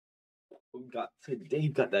We got today,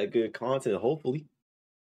 got that good content. Hopefully,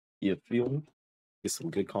 you feel me? Get some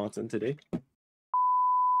good content today.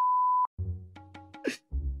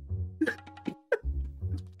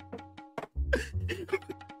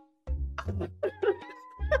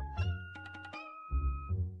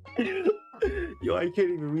 Yo, I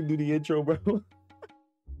can't even redo the intro, bro.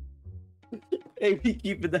 Hey, we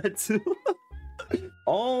keeping that too.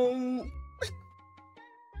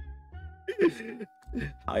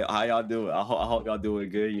 How y'all doing? I hope y'all doing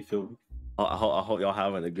good. You feel me? I hope y'all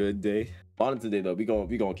having a good day. On today though, we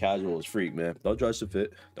going casual as freak, man. Don't judge the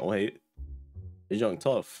fit. Don't hate. It's young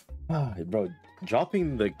tough. Bro,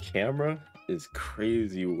 dropping the camera is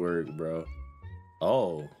crazy work, bro.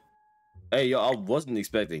 Oh, hey, yo, I wasn't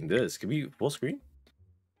expecting this. Can we full screen?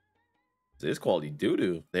 This quality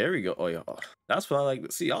doo-doo. There we go. Oh yeah, that's what I like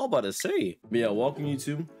to see. All about to say. But yeah, welcome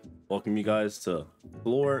YouTube. Welcome you guys to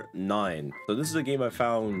Floor 9. So this is a game I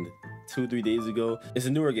found 2-3 days ago. It's a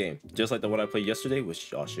newer game, just like the one I played yesterday,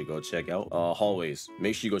 which y'all should go check out. Hallways.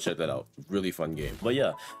 Make sure you go check that out. Really fun game. But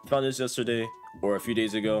yeah, found this yesterday or a few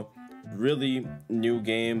days ago. Really new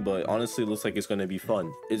game, but honestly looks like it's gonna be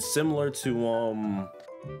fun. It's similar to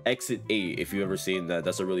Exit 8, if you've ever seen that.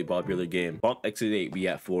 That's a really popular game. Bump Exit 8, we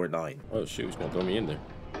at Floor 9. Oh shoot, he's gonna throw me in there.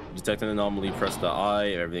 Detect an anomaly, press the eye.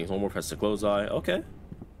 If everything's normal, press the close eye. Okay.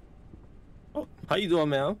 Oh, how you doing,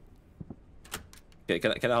 man? Okay,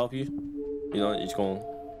 can I help you? You know, you're just gonna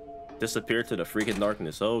disappear to the freaking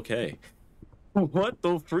darkness. Okay. What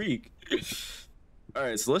the freak? All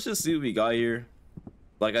right, so let's just see what we got here.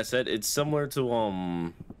 Like I said, it's similar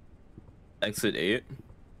to Exit 8.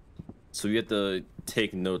 So we have to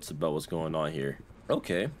take notes about what's going on here.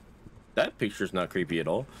 Okay. That picture's not creepy at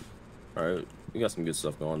all. Alright, we got some good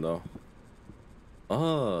stuff going though.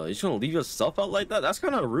 Oh, you're just gonna leave your stuff out like that? That's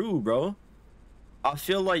kind of rude, bro. I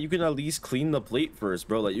feel like you can at least clean the plate first,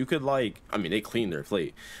 bro. Like you could like, I mean, they cleaned their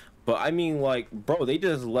plate, but I mean like, bro, they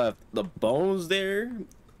just left the bones there.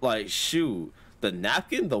 Like, shoot, the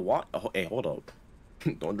napkin, the what? Oh, hey, hold up.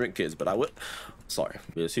 Don't drink, kids, but I would. Sorry.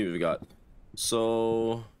 Let's see what we got.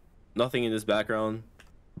 So nothing in this background.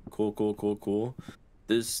 Cool.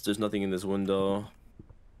 There's nothing in this window.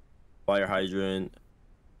 Fire hydrant,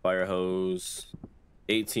 fire hose,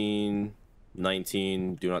 18,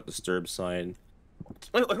 19, do not disturb sign.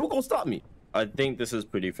 Wait, who gonna stop me? I think this is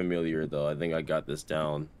pretty familiar though. I think I got this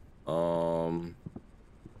down.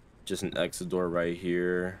 Just an exit door right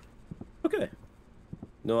here. Okay.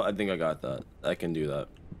 No, I think I got that. I can do that.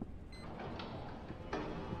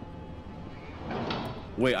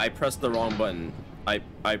 Wait, I pressed the wrong button. Are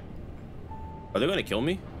they gonna kill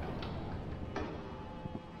me?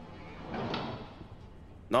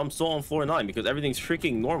 Now I'm still on Floor 9 because everything's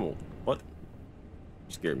freaking normal. What?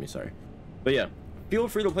 You scared me, sorry. But yeah, feel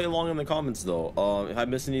free to play along in the comments though. If I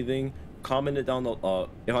miss anything, comment it down.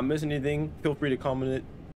 If I miss anything, feel free to comment it.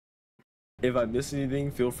 If I miss anything,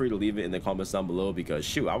 feel free to leave it in the comments down below because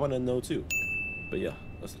shoot, I want to know too. But yeah,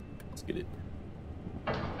 let's get it.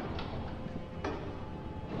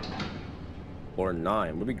 Floor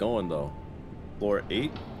 9. Where we going though? Floor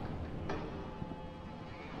 8.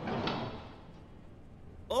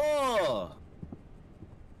 Oh!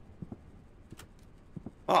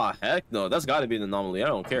 Oh heck no! That's got to be an anomaly. I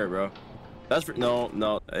don't care, bro. That's for no.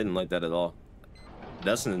 I didn't like that at all.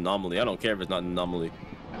 That's an anomaly. I don't care if it's not an anomaly.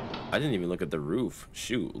 I didn't even look at the roof.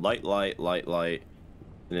 Shoot, light, and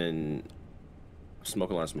then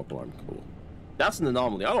smoke alarm. Cool. That's an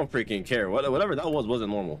anomaly. I don't freaking care. Whatever that was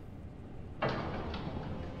wasn't normal.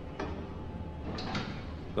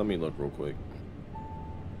 Let me look real quick.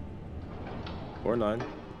 4 9.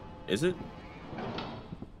 Is it?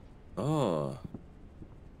 Oh.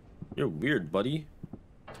 You're weird, buddy.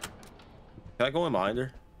 Can I go in behind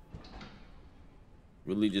her?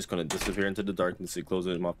 Really just gonna disappear into the darkness and close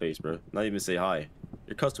it in my face, bro. Not even say hi.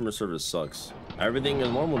 Your customer service sucks. Everything is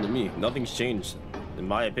normal to me. Nothing's changed, in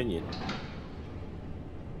my opinion.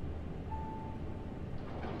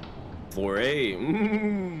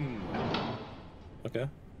 4A. Okay.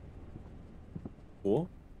 Cool.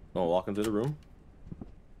 I'll walk into the room.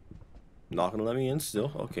 Not gonna let me in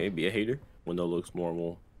still. Okay, be a hater. Window looks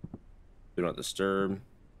normal. Do not disturb.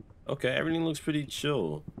 Okay, everything looks pretty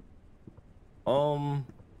chill. Am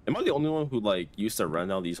I the only one who like used to run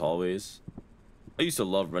down these hallways? I used to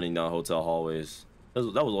love running down hotel hallways. That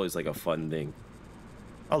was always like a fun thing.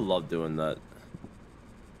 I love doing that.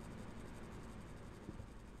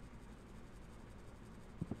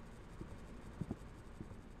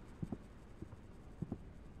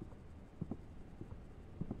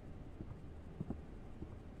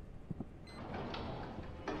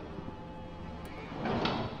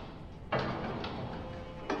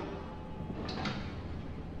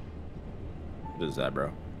 What is that,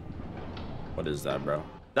 bro? What is that, bro?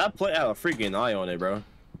 That plate had a freaking eye on it, bro.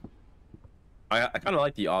 I kind of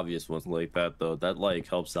like the obvious ones like that, though. That, like,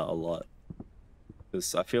 helps out a lot.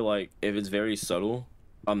 Because I feel like if it's very subtle,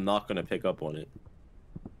 I'm not going to pick up on it.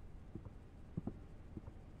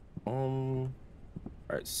 All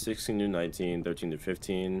right, 16 to 19, 13 to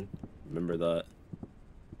 15. Remember that.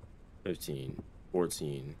 15,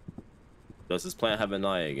 14. Does this plant have an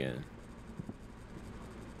eye again?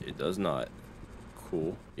 It does not.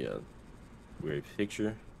 Cool. Yeah. Weird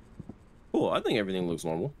picture. Cool. I think everything looks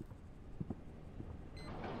normal.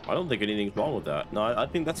 I don't think anything's wrong with that. No, I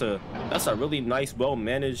think that's a really nice,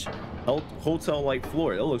 well-managed hotel-like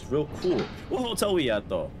floor. It looks real cool. What hotel we at,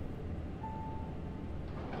 though?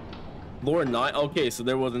 Floor 9? Okay, so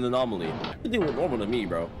there was an anomaly. Everything was normal to me,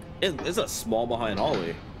 bro. It's a small behind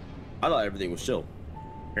hallway. I thought everything was chill.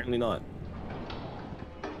 Apparently not.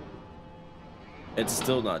 It's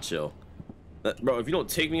still not chill. Bro, if you don't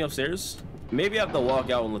take me upstairs, maybe I have to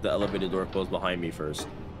walk out and let the elevator door close behind me first.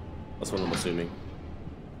 That's what I'm assuming.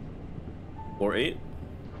 Floor 8.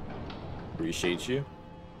 Appreciate you.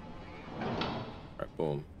 Alright,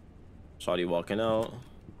 boom. Shawty walking out.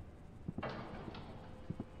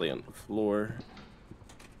 Play on the floor.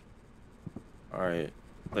 Alright.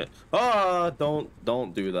 Ah,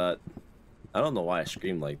 don't do that. I don't know why I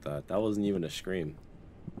screamed like that. That wasn't even a scream.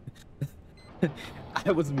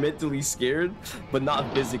 I was mentally scared, but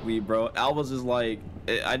not physically, bro. I was just like,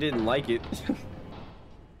 I didn't like it.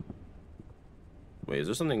 Wait, is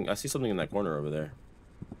there something? I see something in that corner over there.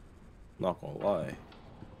 Not gonna lie.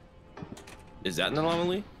 Is that an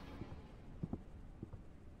anomaly?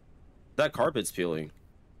 That carpet's peeling.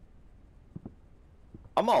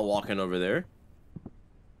 I'm not walking over there.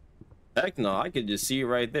 Heck no, I could just see it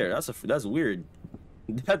right there. That's weird.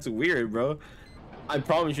 That's weird, bro. I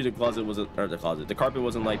promise you the closet wasn't, or the carpet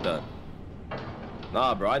wasn't like that.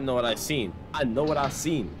 Nah, bro, I know what I seen. I know what I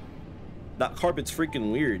seen. That carpet's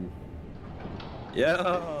freaking weird.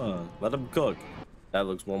 Yeah, let them cook. That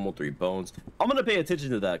looks normal. 3 bones. I'm gonna pay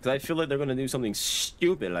attention to that because I feel like they're gonna do something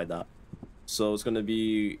stupid like that. So it's gonna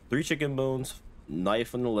be 3 chicken bones,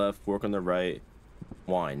 knife on the left, fork on the right,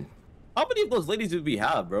 wine. How many of those ladies did we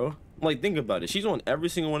have, bro? Like, think about it. She's on every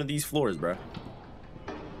single one of these floors, bro.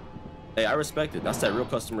 Hey, I respect it. That's that real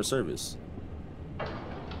customer service.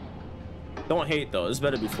 Don't hate, though. This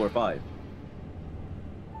better be floor 5.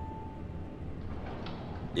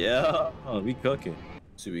 Yeah, we cooking.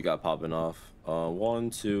 See what we got popping off. 1,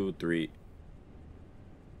 2, 3.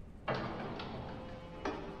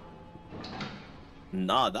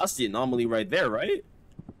 Nah, that's the anomaly right there, right?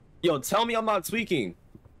 Yo, tell me I'm not tweaking.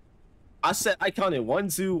 I counted 1,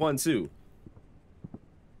 2, 1, 2.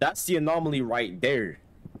 That's the anomaly right there.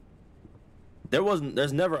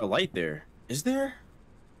 There's never a light there. Is there?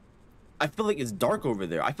 I feel like it's dark over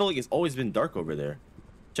there. I feel like it's always been dark over there.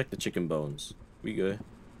 Check the chicken bones. We good.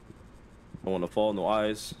 Don't want to fall, no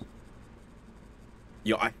eyes.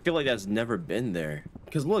 Yo, I feel like that's never been there.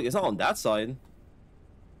 Because look, it's not on that side.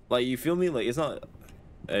 Like, you feel me? Like, it's not.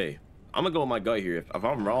 Hey, I'm gonna go with my gut here. If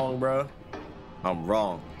I'm wrong, bro, I'm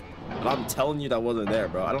wrong. But I'm telling you that wasn't there,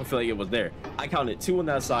 bro. I don't feel like it was there. I counted 2 on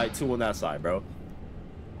that side, 2 on that side, bro.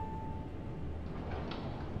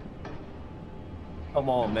 Come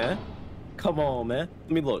on, man. Come on, man.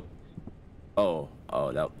 Let me look. Oh,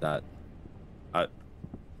 that.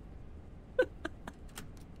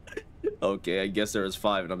 Okay, I guess there was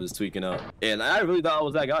 5 and I'm just tweaking out. And I really thought I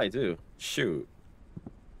was that guy too. Shoot.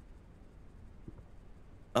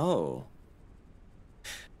 Oh.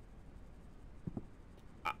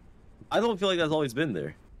 I don't feel like that's always been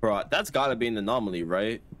there. Bro, that's gotta be an anomaly,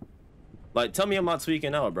 right? Like, tell me I'm not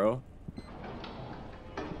tweaking out, bro.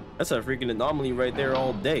 That's a freaking anomaly right there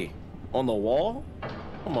all day. On the wall?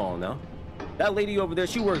 Come on now. That lady over there,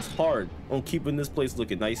 she works hard on keeping this place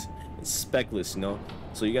looking nice and speckless, you know?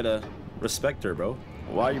 So you gotta respect her, bro.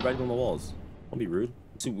 Why are you writing on the walls? Don't be rude.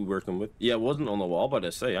 See what we working with. Yeah, it wasn't on the wall, but I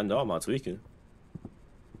say, I know I'm not tweaking.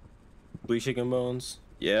 3 chicken bones.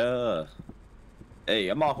 Yeah. Hey,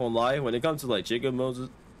 I'm not gonna lie. When it comes to like chicken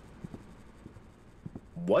bones,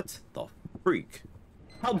 what the freak?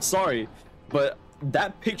 I'm sorry, but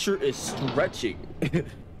that picture is stretching. It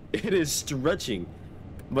is stretching.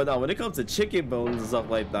 But when it comes to chicken bones and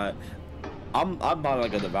stuff like that, I'm not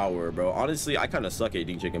like a devourer, bro. Honestly, I kind of suck at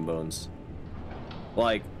eating chicken bones.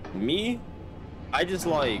 Like me, I just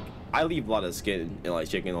like I leave a lot of skin and like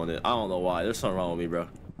chicken on it. I don't know why. There's something wrong with me, bro.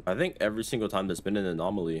 I think every single time there's been an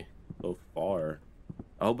anomaly so far.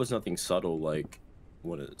 I hope it's nothing subtle like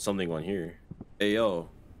something on here. Hey yo,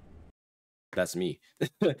 that's me.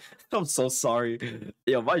 I'm so sorry.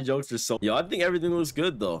 Yo, my jokes are so. Yo, I think everything looks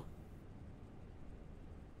good though.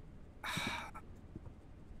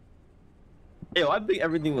 Yo, I think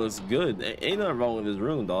everything looks good. Ain't nothing wrong with this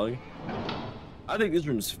room, dog. I think this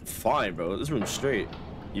room's fine, bro. This room's straight.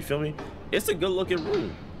 You feel me? It's a good looking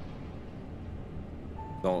room.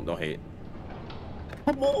 Don't hate.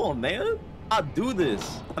 Come on, man. I do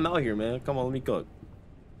this. I'm out here, man. Come on, let me cook.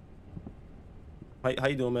 How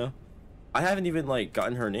you doing, man? I haven't even like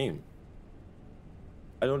gotten her name.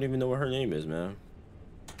 I don't even know what her name is, man.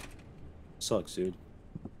 Sucks, dude.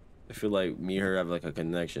 I feel like me and her have like a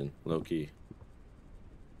connection, low key.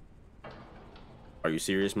 Are you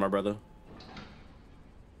serious, my brother?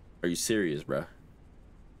 Are you serious, bruh?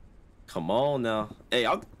 Come on now. Hey,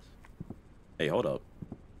 hey, hold up.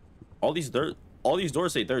 All these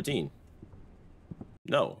doors say 13.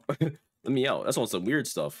 No. Let me out. That's on some weird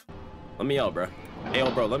stuff. Let me out, bro. Hey,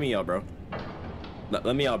 yo, bro, let me out, bro.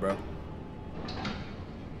 Let me out, bro.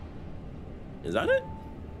 Is that it?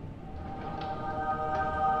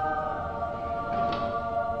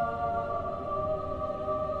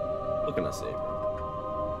 What can I say, bro?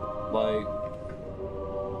 Like,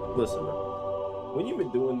 listen, bro. When you've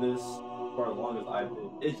been doing this for as long as I've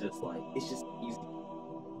been, it's just easy.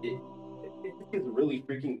 It gets really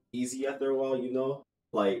freaking easy after a while, you know?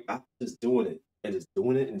 Like, I'm just doing it and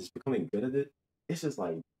just becoming good at it. It's just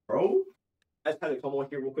like, bro, I just had to come on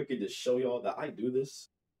here real quick and just show y'all that I do this,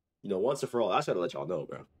 you know, once and for all. I just gotta let y'all know,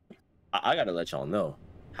 bro. I gotta let y'all know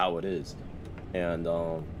how it is. And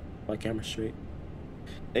my camera straight.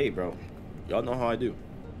 Hey, bro, y'all know how I do.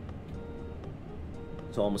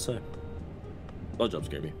 That's all I'm gonna say. Don't jump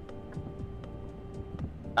scare me.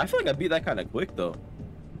 I feel like I beat that kind of quick though.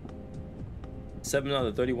 7 out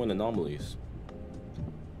of 31 anomalies.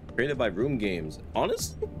 Created by Room Games.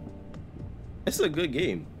 Honestly, it's a good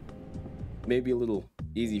game. Maybe a little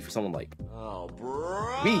easy for someone like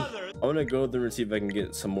me. I'm gonna go through and see if I can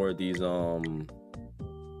get some more of these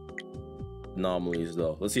anomalies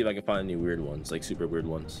though. Let's see if I can find any weird ones, like super weird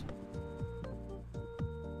ones.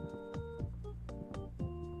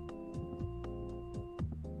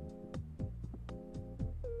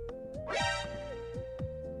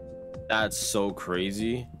 That's so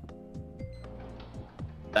crazy.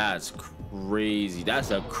 That's crazy.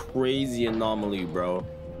 That's a crazy anomaly, bro.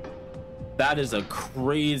 That is a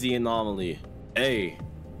crazy anomaly. Hey,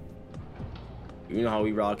 you know how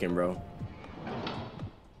we rocking, bro.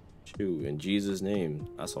 Shoot, in Jesus' name.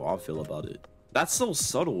 That's how I feel about it. That's so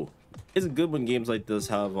subtle. It's good when games like this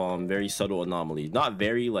have very subtle anomalies. Not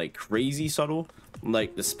very like crazy subtle.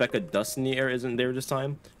 Like the speck of dust in the air isn't there this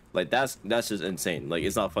time. Like that's just insane. Like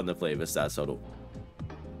it's not fun to play if it's that subtle.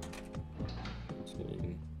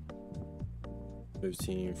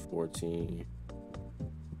 15, 14.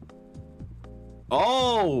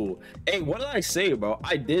 Oh, hey, what did I say, bro?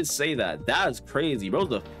 I did say that. That's crazy, bro.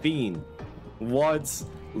 The fiend. What?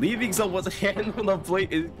 Leaving someone's hand on the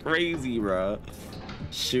plate is crazy, bro.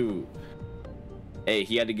 Shoot. Hey,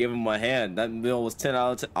 he had to give him a hand. That meal was 10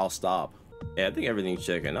 out of 10. I'll stop. Yeah, I think everything's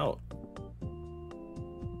checking out.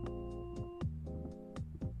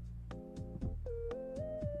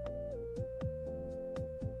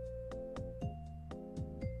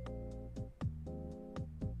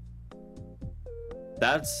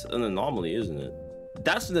 That's an anomaly, isn't it?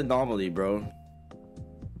 That's an anomaly, bro.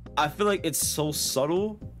 I feel like it's so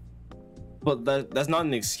subtle, but that's not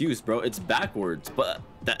an excuse, bro. It's backwards, but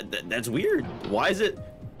that's weird. Why is it?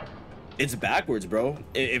 It's backwards, bro.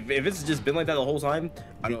 If it's just been like that the whole time,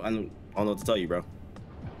 I don't know what to tell you, bro.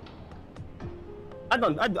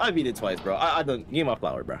 I beat it twice, bro. I done give my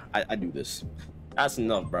flower, bro. I do this. That's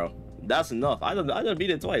enough, bro. That's enough. I done beat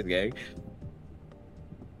it twice, gang.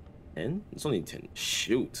 10? It's only 10.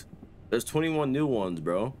 Shoot. There's 21 new ones,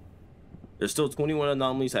 bro. There's still 21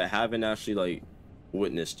 anomalies I haven't actually like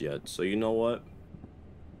witnessed yet. So you know what?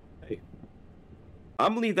 Hey,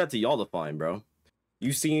 I'm gonna leave that to y'all to find, bro.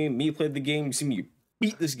 You seen me play the game, you see me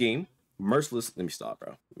beat this game. Merciless. Let me stop,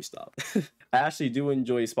 bro. Let me stop. I actually do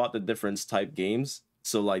enjoy spot the difference type games.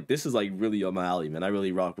 So like this is like really on my alley, man. I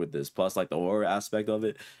really rock with this. Plus like the horror aspect of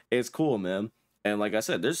it. It's cool, man. And like I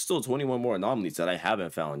said, there's still 21 more anomalies that I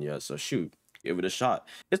haven't found yet. So shoot, give it a shot.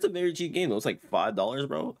 It's a very cheap game though. It's like $5,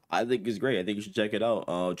 bro. I think it's great. I think you should check it out.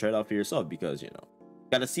 Try it out for yourself because, you know,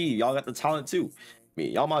 gotta see, y'all got the talent too. I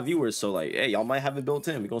mean, y'all my viewers, so like, hey, y'all might have it built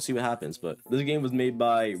in. We're gonna see what happens. But this game was made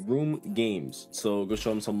by Room Games, so go show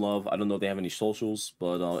them some love. I don't know if they have any socials,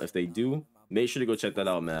 but if they do, make sure to go check that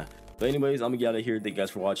out, man. But anyways, I'm gonna get out of here. Thank you guys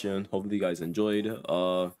for watching. Hopefully you guys enjoyed.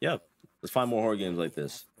 Yeah, let's find more horror games like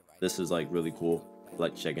this. This is like really cool. I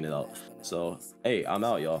like checking it out. So hey, I'm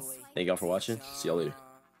out, y'all. Thank y'all for watching. See y'all later.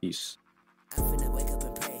 Peace. I'm finna wake up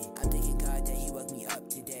and pray. I'm thanking God that he woke me up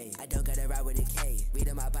today. I don't gotta ride with a K.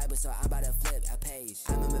 Reading my Bible. so I'm about to flip a page.